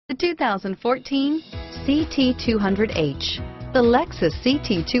The 2014 CT200H. The Lexus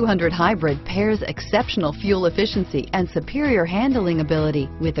CT200 Hybrid pairs exceptional fuel efficiency and superior handling ability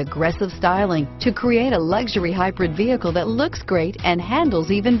with aggressive styling to create a luxury hybrid vehicle that looks great and handles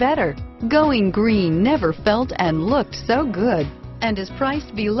even better. Going green never felt and looked so good, and is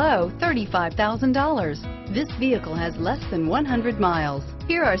priced below $35,000. This vehicle has less than 100 miles.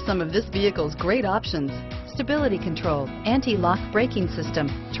 Here are some of this vehicle's great options: stability control, anti-lock braking system,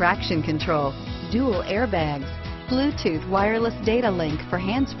 traction control, dual airbags, Bluetooth wireless data link for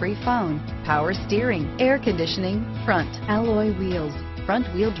hands-free phone, power steering, air conditioning, front alloy wheels, front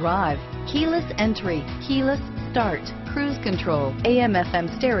wheel drive, keyless entry, keyless start, cruise control, AM/FM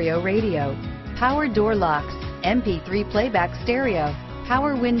stereo radio, power door locks, MP3 playback stereo,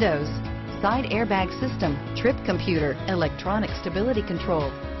 power windows, side airbag system, trip computer, electronic stability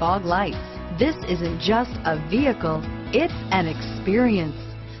control, fog lights. This isn't just a vehicle, it's an experience.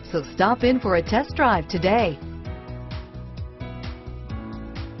 So stop in for a test drive today.